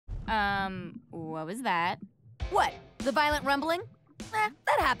What was that? What? The violent rumbling? That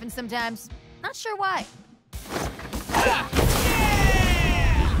happens sometimes. Not sure why.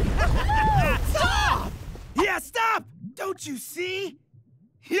 Stop! Yeah, stop! Don't you see?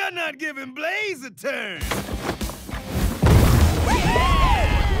 You're not giving Blaze a turn.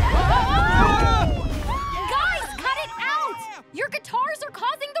 Guys, cut it out! Your guitars are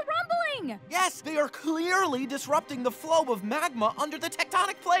causing the rumbling! Yes, they are clearly disrupting the flow of magma under the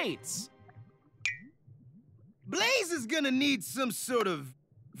tectonic plates. Blaze is gonna need some sort of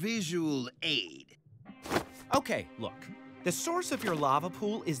visual aid. Okay, look. The source of your lava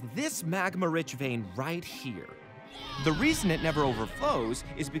pool is this magma-rich vein right here. The reason it never overflows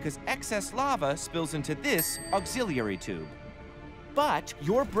is because excess lava spills into this auxiliary tube. But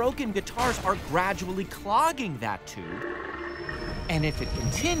your broken guitars are gradually clogging that tube. And if it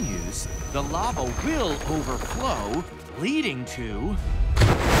continues, the lava will overflow, leading to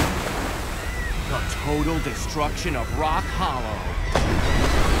the total destruction of Rock Hollow.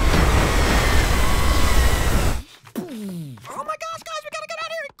 Oh my gosh, guys, we gotta get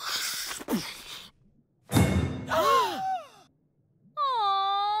out of here! Aww.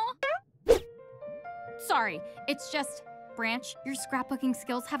 Sorry, it's just, Branch, your scrapbooking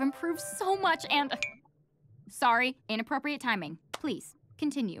skills have improved so much and... Sorry, inappropriate timing. Please,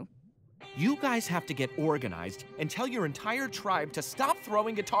 continue. You guys have to get organized and tell your entire tribe to stop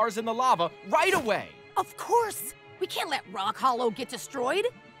throwing guitars in the lava right away. Of course! We can't let Rock Hollow get destroyed.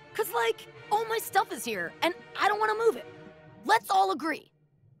 'Cause, like, all my stuff is here, and I don't want to move it. Let's all agree.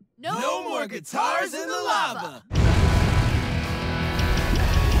 No more guitars in the lava!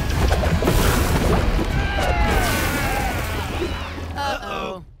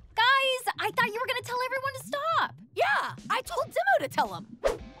 Uh-oh. Guys, I thought you were gonna tell everyone to stop. Yeah, I told Dimo to tell him.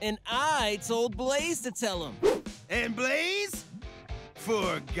 And I told Blaze to tell him. And Blaze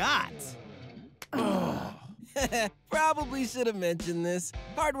forgot. Probably should have mentioned this.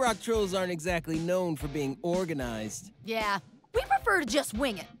 Hard Rock Trolls aren't exactly known for being organized. Yeah, we prefer to just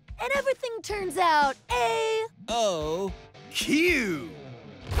wing it. And everything turns out Oh. Q.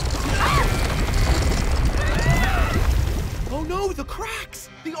 Oh no, the cracks!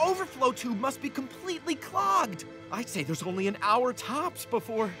 The overflow tube must be completely clogged. I'd say there's only an hour tops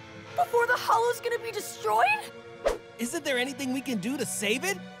before... Before the hollow's gonna be destroyed? Isn't there anything we can do to save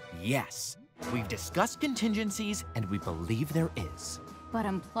it? Yes. We've discussed contingencies, and we believe there is. But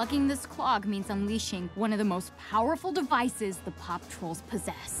unplugging this clog means unleashing one of the most powerful devices the Pop Trolls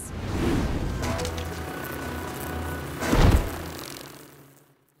possess.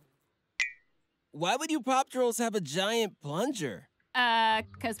 Why would you Pop Trolls have a giant plunger?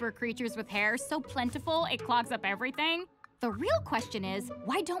 'Cause we're creatures with hair so plentiful it clogs up everything. The real question is,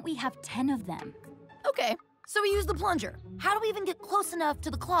 why don't we have 10 of them? Okay, so we use the plunger. How do we even get close enough to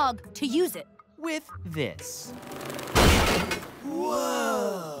the clog to use it? With this.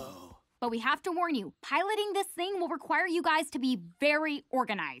 Whoa! But we have to warn you, piloting this thing will require you guys to be very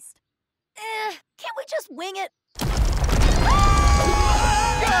organized. Can't we just wing it?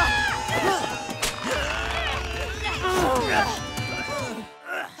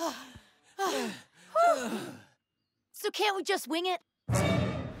 So can't we just wing it?